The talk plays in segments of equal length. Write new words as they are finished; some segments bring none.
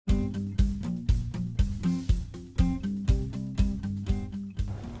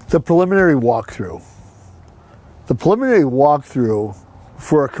The preliminary walkthrough. The preliminary walkthrough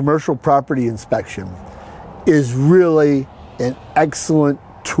for a commercial property inspection is really an excellent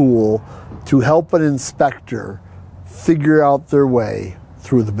tool to help an inspector figure out their way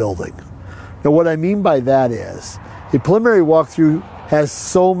through the building. Now, what I mean by that is a preliminary walkthrough has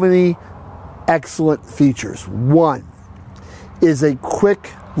so many excellent features. One is a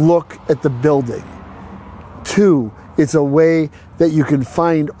quick look at the building. Two, it's a way that you can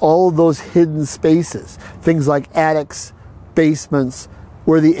find all of those hidden spaces, things like attics, basements,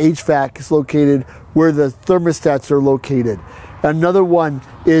 where the HVAC is located, where the thermostats are located. Another one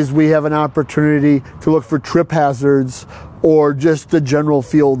is we have an opportunity to look for trip hazards or just the general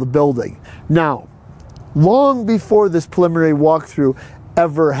feel of the building. Now, long before this preliminary walkthrough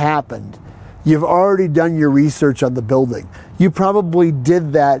ever happened, you've already done your research on the building. You probably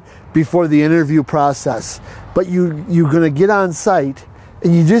did that before the interview process, but you're going to get on site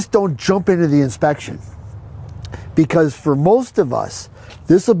and you just don't jump into the inspection. Because for most of us,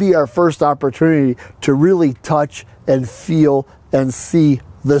 this will be our first opportunity to really touch and feel and see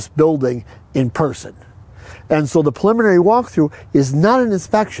this building in person. And so the preliminary walkthrough is not an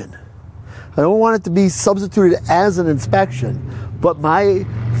inspection. I don't want it to be substituted as an inspection, but my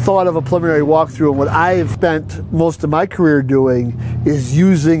thought of a preliminary walkthrough and what I have spent most of my career doing is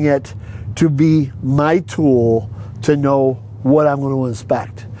using it to be my tool to know what I'm going to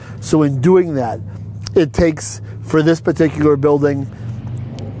inspect. So in doing that, it takes, for this particular building,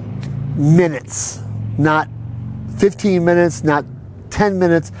 minutes, not 15 minutes, not 10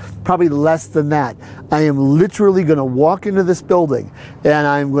 minutes, probably less than that. I am literally going to walk into this building and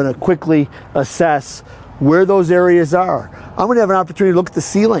I'm going to quickly assess where those areas are. I'm going to have an opportunity to look at the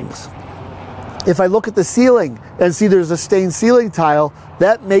ceilings. If I look at the ceiling and see there's a stained ceiling tile,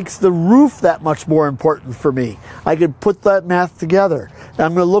 that makes the roof that much more important for me. I can put that math together. And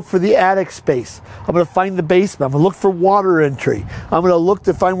I'm going to look for the attic space. I'm going to find the basement. I'm going to look for water entry. I'm going to look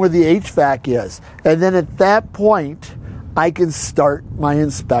to find where the HVAC is. And then at that point, I can start my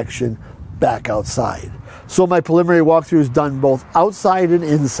inspection back outside. So my preliminary walkthrough is done both outside and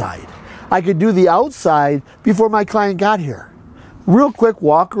inside. I could do the outside before my client got here. Real quick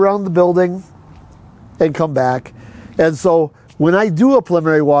walk around the building and come back. And so when I do a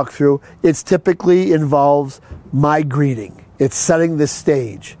preliminary walkthrough, it typically involves my greeting. It's setting the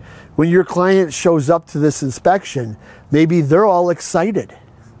stage. When your client shows up to this inspection, maybe they're all excited.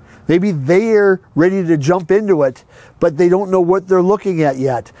 Maybe they're ready to jump into it, but they don't know what they're looking at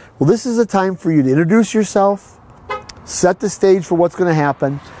yet. Well, this is a time for you to introduce yourself, set the stage for what's going to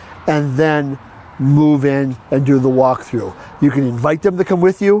happen, and then move in and do the walkthrough. You can invite them to come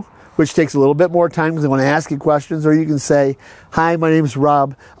with you, which takes a little bit more time because they want to ask you questions, or you can say, "Hi, my name's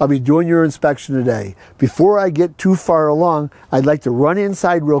Rob. I'll be doing your inspection today. Before I get too far along, I'd like to run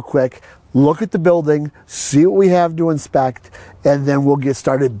inside real quick, look at the building, see what we have to inspect, and then we'll get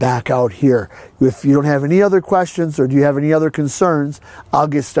started back out here. If you don't have any other questions or do you have any other concerns, I'll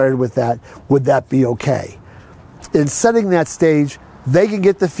get started with that. Would that be okay?" In setting that stage, they can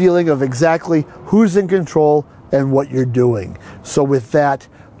get the feeling of exactly who's in control and what you're doing. So with that,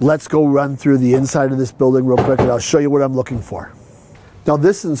 let's go run through the inside of this building real quick and I'll show you what I'm looking for. Now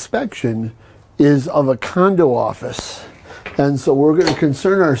this inspection is of a condo office. And so we're going to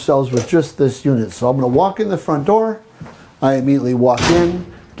concern ourselves with just this unit. So I'm going to walk in the front door. I immediately walk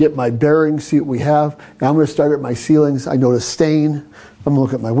in, get my bearings, see what we have. And I'm going to start at my ceilings. I notice stain. I'm going to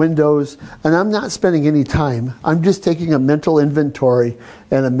look at my windows. And I'm not spending any time. I'm just taking a mental inventory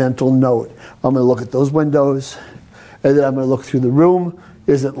and a mental note. I'm going to look at those windows. And then I'm going to look through the room.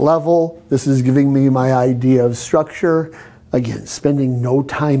 Is it level? This is giving me my idea of structure. Again, spending no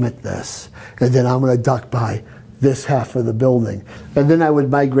time at this. And then I'm going to duck by this half of the building. And then I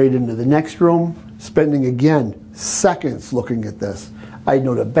would migrate into the next room, spending again seconds looking at this. I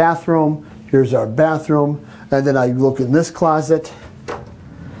note a bathroom, here's our bathroom, and then I look in this closet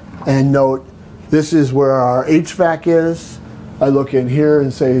and note this is where our HVAC is. I look in here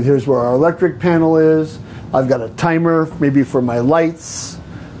and say here's where our electric panel is. I've got a timer maybe for my lights,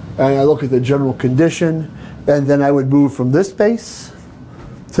 and I look at the general condition, and then I would move from this space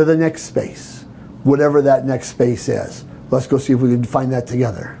to the next space, whatever that next space is. Let's go see if we can find that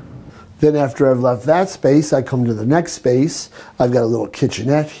together. Then after I've left that space, I come to the next space. I've got a little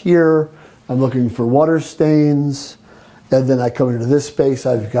kitchenette here. I'm looking for water stains. And then I come into this space.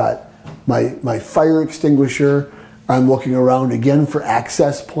 I've got my fire extinguisher. I'm looking around again for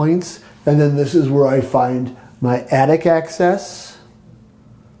access points. And then this is where I find my attic access,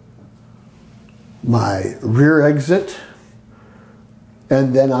 my rear exit,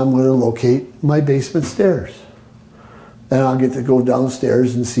 and then I'm going to locate my basement stairs. and I'll get to go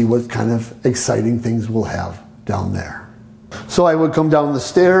downstairs and see what kind of exciting things we'll have down there. So I would come down the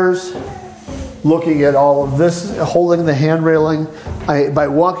stairs, looking at all of this, holding the hand railing. By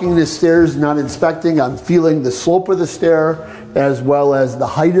walking the stairs, not inspecting, I'm feeling the slope of the stair as well as the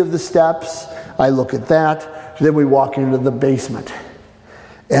height of the steps. I look at that. Then we walk into the basement.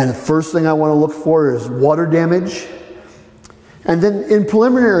 And the first thing I want to look for is water damage. And then in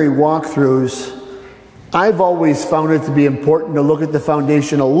preliminary walkthroughs, I've always found it to be important to look at the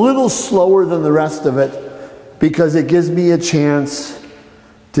foundation a little slower than the rest of it, because it gives me a chance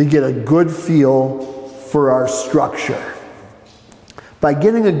to get a good feel for our structure. By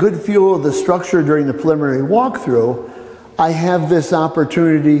getting a good feel of the structure during the preliminary walkthrough, I have this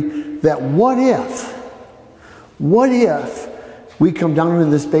opportunity that what if we come down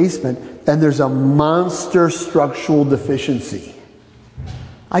into this basement and there's a monster structural deficiency?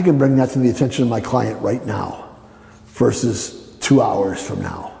 I can bring that to the attention of my client right now versus 2 hours from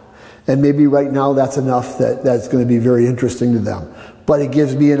now. And maybe right now that's enough that's going to be very interesting to them. But it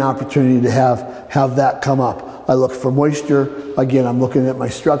gives me an opportunity to have that come up. I look for moisture. Again, I'm looking at my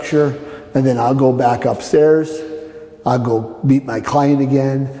structure, and then I'll go back upstairs. I'll go meet my client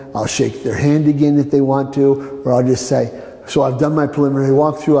again. I'll shake their hand again if they want to, or I'll just say, so I've done my preliminary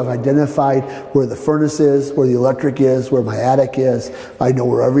walkthrough. I've identified where the furnace is, where the electric is, where my attic is. I know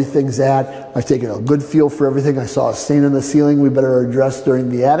where everything's at. I've taken a good feel for everything. I saw a stain on the ceiling we better address during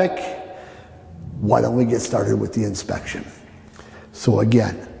the attic. Why don't we get started with the inspection? So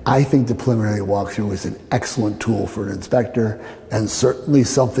again, I think the preliminary walkthrough is an excellent tool for an inspector, and certainly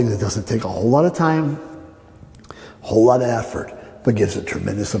something that doesn't take a whole lot of time, a whole lot of effort, but gives a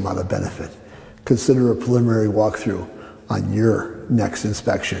tremendous amount of benefit. Consider a preliminary walkthrough on your next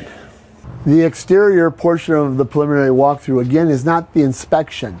inspection. The exterior portion of the preliminary walkthrough, again, is not the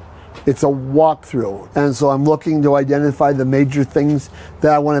inspection. It's a walkthrough. And so I'm looking to identify the major things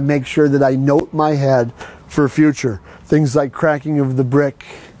that I want to make sure that I note in my head for future. Things like cracking of the brick.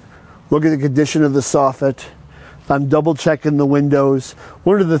 Look at the condition of the soffit. I'm double checking the windows.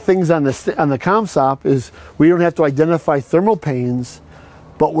 One of the things on the CommSop is we don't have to identify thermal panes,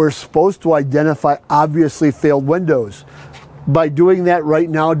 but we're supposed to identify obviously failed windows. By doing that right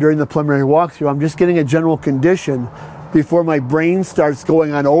now during the preliminary walkthrough, I'm just getting a general condition before my brain starts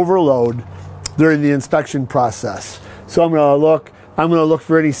going on overload during the inspection process. So I'm going to look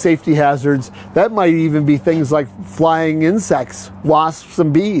for any safety hazards. That might even be things like flying insects, wasps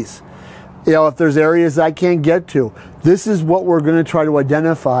and bees. You know, if there's areas I can't get to. This is what we're going to try to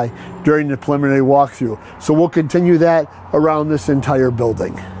identify during the preliminary walkthrough. So we'll continue that around this entire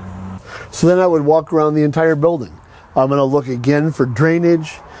building. So then I would walk around the entire building. I'm going to look again for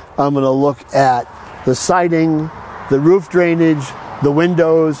drainage. I'm going to look at the siding, the roof drainage, the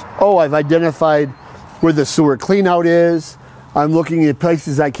windows. Oh, I've identified where the sewer cleanout is. I'm looking at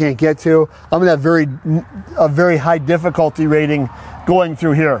places I can't get to. I'm going to have a very high difficulty rating going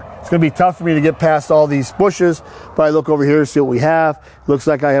through here. It's going to be tough for me to get past all these bushes, but I look over here to see what we have. It looks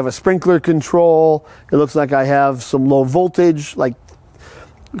like I have a sprinkler control. It looks like I have some low voltage, like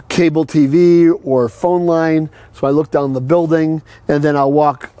cable TV or phone line. So I look down the building, and then I'll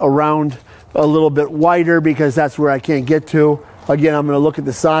walk around a little bit wider because that's where I can't get to. Again, I'm going to look at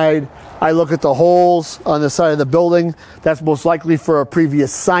the side. I look at the holes on the side of the building. That's most likely for a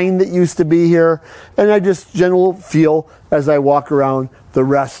previous sign that used to be here. And I just general feel as I walk around the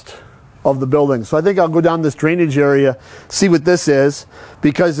rest of the building. So I think I'll go down this drainage area, see what this is,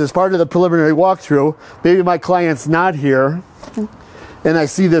 because as part of the preliminary walkthrough, maybe my client's not here, and I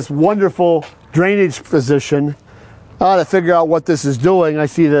see this wonderful drainage position. I ought to figure out what this is doing. I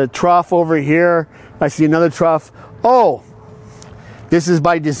see the trough over here. I see another trough. Oh, this is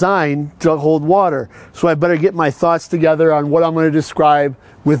by design to hold water. So I better get my thoughts together on what I'm going to describe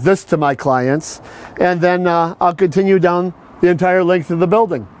with this to my clients. And then I'll continue down the entire length of the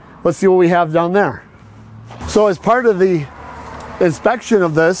building. Let's see what we have down there. So as part of the inspection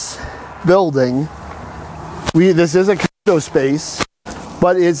of this building, this is a condo space,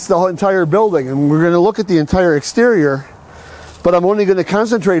 but it's the whole entire building. And we're going to look at the entire exterior, but I'm only going to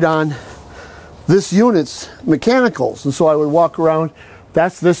concentrate on this unit's mechanicals. And so I would walk around.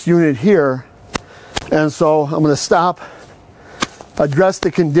 That's this unit here. And so I'm going to stop, address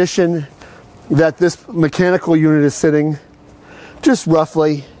the condition that this mechanical unit is sitting, just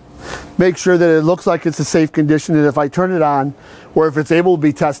roughly. Make sure that it looks like it's a safe condition, and if I turn it on, or if it's able to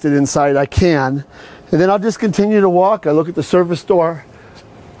be tested inside, I can. And then I'll just continue to walk. I look at the service door.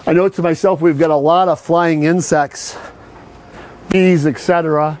 I note to myself, we've got a lot of flying insects, bees,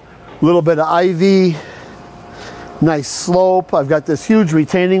 etc. A little bit of ivy, nice slope. I've got this huge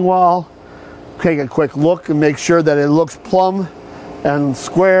retaining wall take a quick look and make sure that it looks plumb and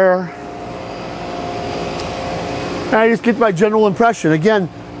square. And I just get my general impression. Again,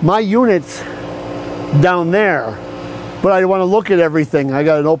 my unit's down there, but I want to look at everything. I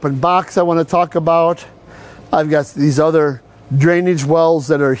got an open box I want to talk about. I've got these other drainage wells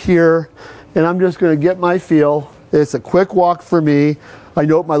that are here, and I'm just going to get my feel. It's a quick walk for me. I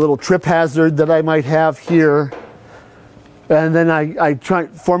note my little trip hazard that I might have here. And then I try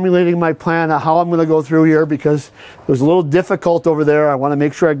formulating my plan of how I'm going to go through here, because it was a little difficult over there. I want to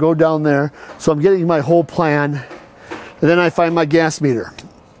make sure I go down there. So I'm getting my whole plan. And then I find my gas meter.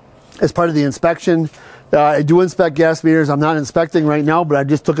 As part of the inspection, I do inspect gas meters. I'm not inspecting right now, but I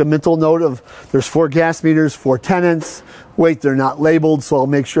just took a mental note of there's 4 gas meters, 4 tenants. Wait, they're not labeled, so I'll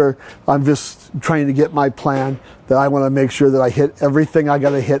make sure. I'm just trying to get my plan that I want to make sure that I hit everything I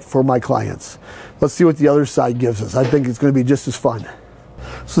got to hit for my clients. Let's see what the other side gives us. I think it's going to be just as fun.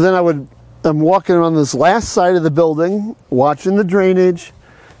 So then I'm walking around this last side of the building, watching the drainage.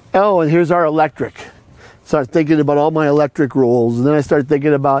 Oh, and here's our electric. Start thinking about all my electric rules, and then I start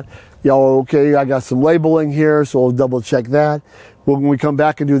thinking about, okay, I got some labeling here, so we'll double check that. When we come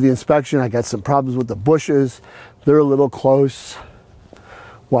back and do the inspection, I got some problems with the bushes. They're a little close.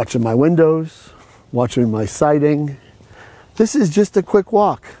 Watching my windows, watching my siding. This is just a quick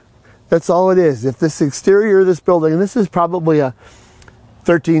walk. That's all it is. If this exterior of this building, and this is probably a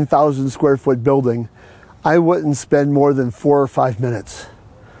 13,000 square foot building, I wouldn't spend more than 4 or 5 minutes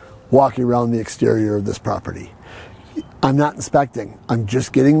walking around the exterior of this property. I'm not inspecting. I'm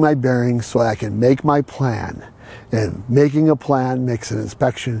just getting my bearings so I can make my plan. And making a plan makes an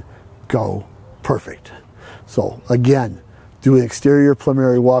inspection go perfect. So again, do an exterior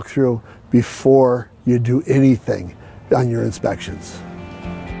preliminary walkthrough before you do anything on your inspections.